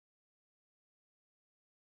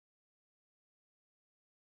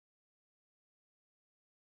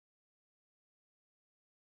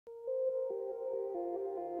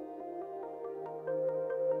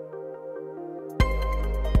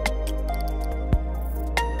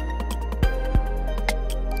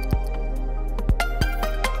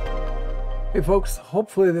Hey folks,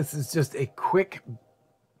 hopefully this is just a quick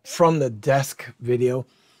from the desk video.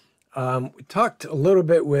 We talked a little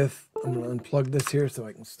bit with, I'm going to unplug this here so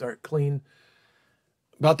I can start clean,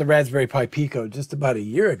 about the Raspberry Pi Pico just about a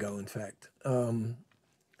year ago, in fact. Well,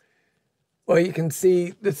 you can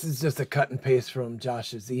see this is just a cut and paste from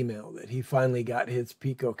Josh's email that he finally got his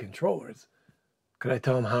Pico controllers. Could I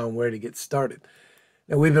tell him how and where to get started?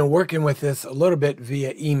 Now, we've been working with this a little bit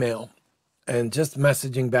via email and just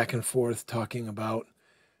messaging back and forth, talking about,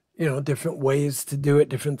 different ways to do it,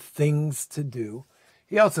 different things to do.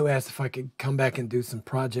 He also asked if I could come back and do some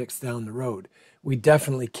projects down the road. We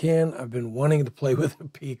definitely can. I've been wanting to play with a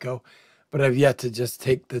Pico, but I've yet to just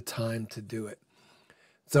take the time to do it.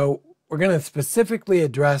 So we're going to specifically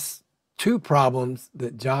address two problems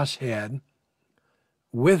that Josh had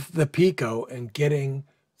with the Pico and getting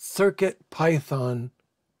CircuitPython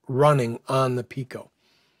running on the Pico.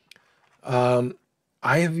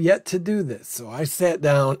 I have yet to do this, so I sat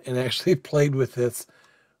down and actually played with this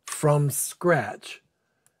from scratch.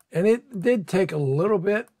 And it did take a little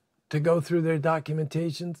bit to go through their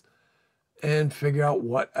documentations and figure out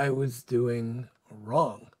what I was doing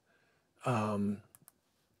wrong. And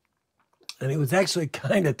it was actually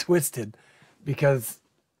kind of twisted because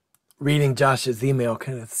reading Josh's email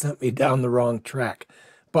kind of sent me down the wrong track.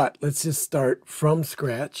 But let's just start from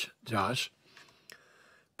scratch, Josh.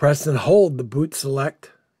 Press and hold the boot select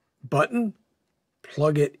button,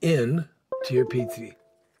 plug it in to your PC.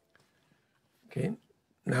 Okay,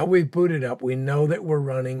 now we've booted up. We know that we're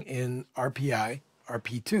running in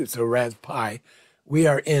RP2, so Raspberry Pi. We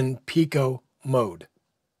are in Pico mode.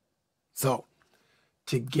 So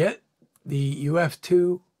to get the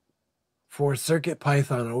UF2 for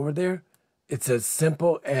CircuitPython over there, it's as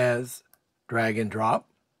simple as drag and drop.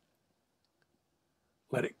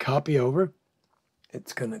 Let it copy over.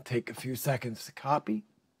 It's going to take a few seconds to copy.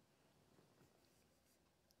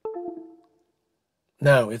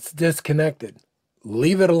 Now it's disconnected.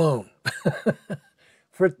 Leave it alone.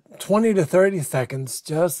 For 20 to 30 seconds,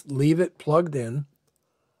 just leave it plugged in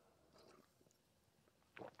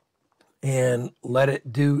and let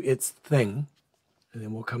it do its thing. And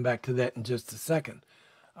then we'll come back to that in just a second.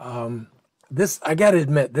 I got to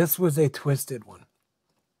admit, this was a twisted one.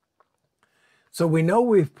 So we know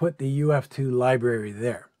we've put the UF2 library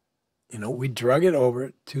there. We drug it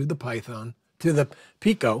over to the Python, to the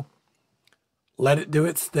Pico, let it do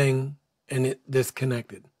its thing, and it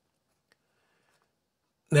disconnected.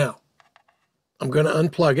 Now, I'm going to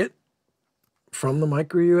unplug it from the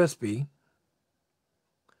micro USB.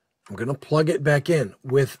 I'm going to plug it back in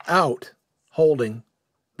without holding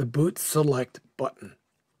the boot select button.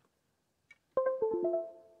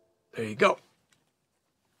 There you go.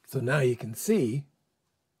 So now you can see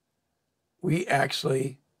we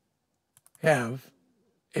actually have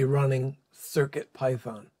a running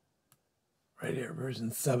CircuitPython right here,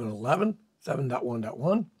 version 7.11,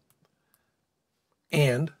 7.1.1.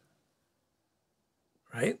 And,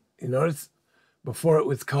 right, you notice before it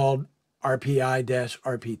was called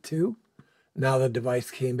RPI-RP2. Now the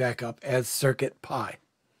device came back up as CircuitPy,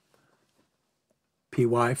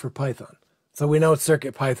 PY for Python. So we know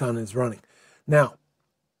CircuitPython is running. Now,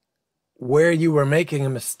 where you were making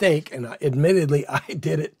a mistake, and admittedly I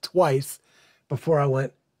did it twice before I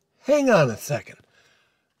went, hang on a second.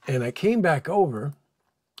 And I came back over,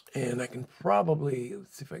 and I can probably,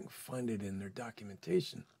 let's see if I can find it in their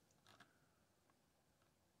documentation.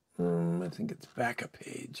 I think it's back a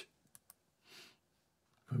page.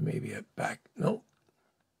 Or maybe a back, no.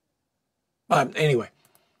 Anyway,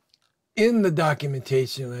 in the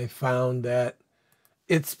documentation, I found that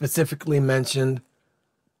it specifically mentioned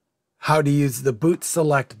how to use the boot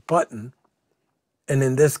select button. And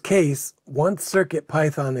in this case, once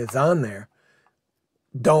CircuitPython is on there,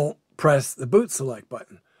 don't press the boot select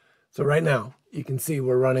button. So right now, you can see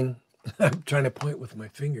we're running, I'm trying to point with my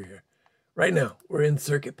finger here. Right now, we're in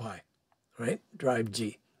CircuitPy, right? Drive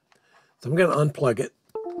G. So I'm going to unplug it.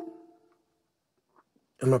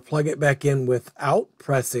 I'm going to plug it back in without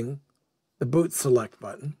pressing the boot select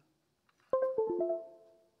button.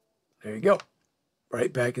 There you go.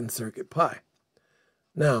 Right back in CircuitPy.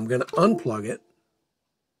 Now I'm going to unplug it.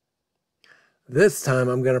 This time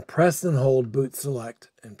I'm going to press and hold boot select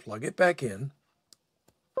and plug it back in.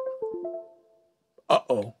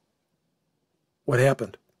 Uh-oh. What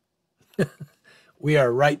happened? We are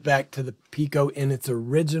right back to the Pico in its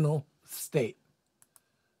original state.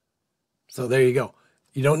 So there you go.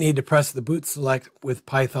 You don't need to press the boot select with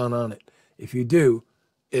Python on it. If you do,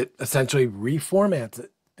 it essentially reformats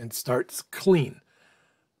it and starts clean.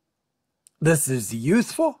 This is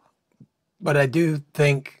useful, but I do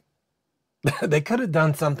think They could have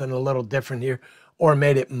done something a little different here or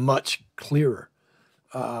made it much clearer.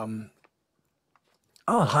 I'll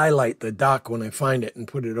highlight the doc when I find it and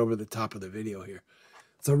put it over the top of the video here.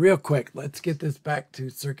 So real quick, let's get this back to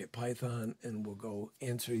CircuitPython and we'll go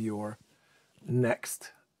answer your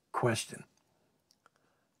next question.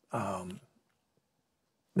 The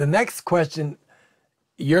next question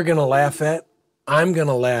you're going to laugh at, I'm going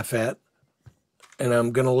to laugh at, and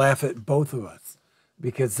I'm going to laugh at both of us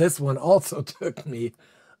because this one also took me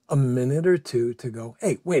a minute or two to go,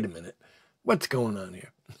 hey, wait a minute, what's going on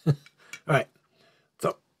here? All right,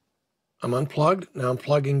 so I'm unplugged. Now I'm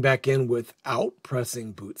plugging back in without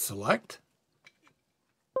pressing boot select.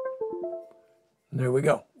 There we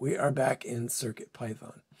go. We are back in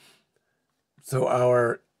CircuitPython. So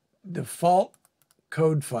our default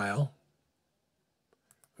code file,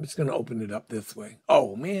 I'm just going to open it up this way.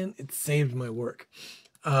 Oh, man, it saved my work.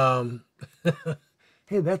 Hey,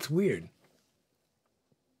 that's weird.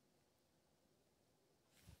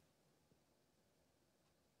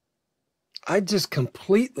 I just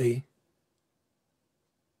completely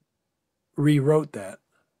rewrote that.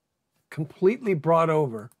 Completely brought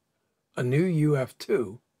over a new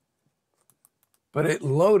UF2, but it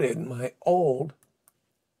loaded my old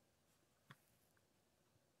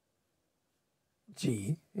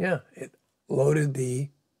it loaded the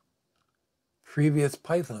previous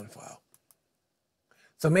Python file.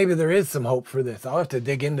 So maybe there is some hope for this. I'll have to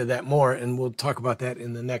dig into that more, and we'll talk about that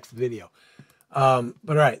in the next video. But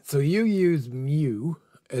all right, so you use Mu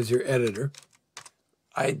as your editor.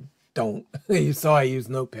 I don't. You saw I use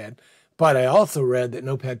Notepad, but I also read that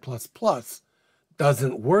Notepad++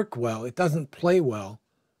 doesn't work well. It doesn't play well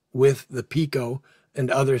with the Pico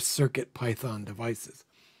and other CircuitPython devices.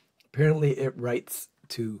 Apparently it writes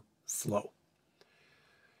too slow.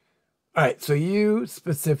 All right, so you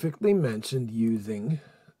specifically mentioned using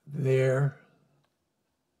their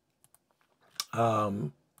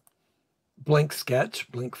Blink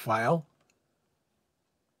file,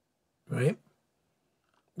 right?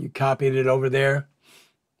 You copied it over there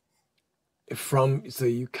so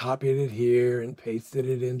you copied it here and pasted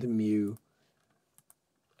it into Mu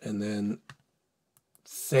and then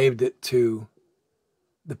saved it to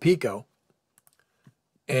the Pico,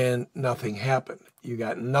 and nothing happened. You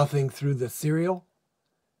got nothing through the serial.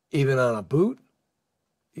 Even on a boot,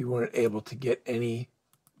 you weren't able to get any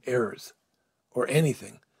errors or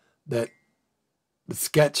anything. That the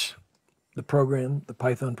sketch, the program, the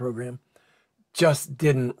Python program, just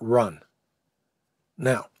didn't run.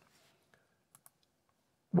 Now,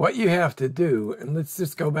 what you have to do, and let's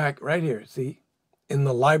just go back right here, see, in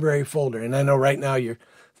the library folder, and I know right now you're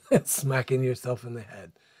smacking yourself in the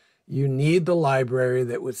head. You need the library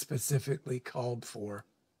that was specifically called for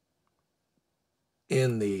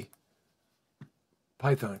in the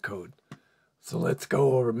Python code. So let's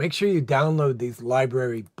go over. Make sure you download these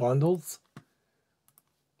library bundles.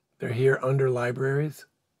 They're here under libraries.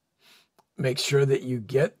 Make sure that you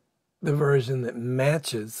get the version that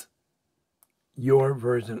matches your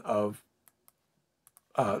version of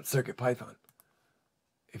CircuitPython.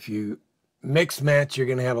 If you mix match, you're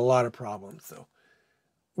going to have a lot of problems. So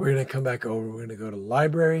we're going to come back over. We're going to go to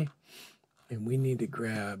library, and we need to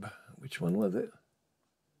grab, which one was it?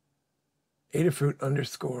 Adafruit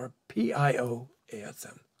 _ PIO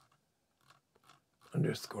ASM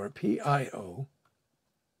 _ PIO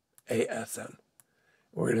ASM.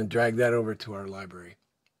 We're going to drag that over to our library.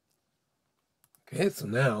 Okay, so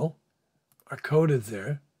now our code is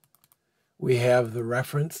there. We have the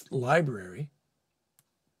reference library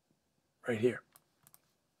right here,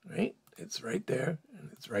 right? It's right there, and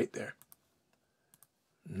it's right there.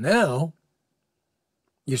 Now,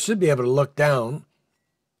 you should be able to look down,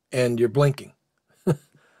 and you're blinking.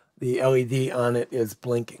 The LED on it is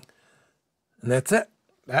blinking. And that's it.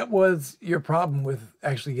 That was your problem with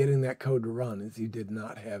actually getting that code to run, is you did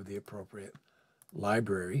not have the appropriate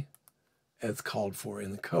library as called for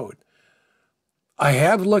in the code. I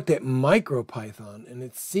have looked at MicroPython, and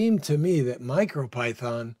it seemed to me that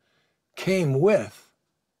MicroPython came with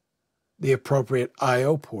the appropriate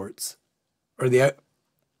I/O ports, or the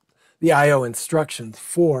I/O instructions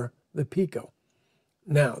for the Pico.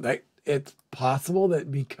 Now, it's possible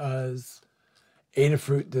that because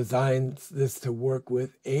Adafruit designs this to work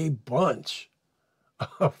with a bunch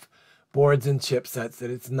of boards and chipsets,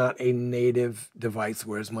 that it's not a native device,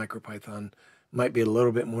 whereas MicroPython might be a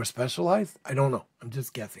little bit more specialized. I don't know. I'm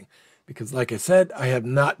just guessing. Because like I said, I have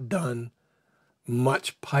not done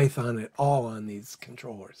much Python at all on these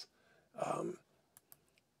controllers.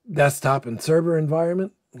 Desktop and server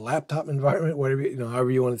environment, laptop environment, whatever,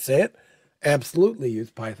 however you want to say it, absolutely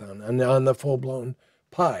use Python on the full-blown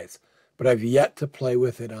Pis. but I've yet to play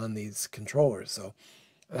with it on these controllers. So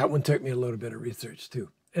that one took me a little bit of research too.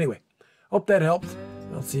 Anyway, hope that helps.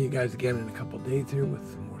 I'll see you guys again in a couple days here with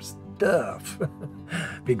some more stuff.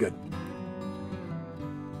 Be good.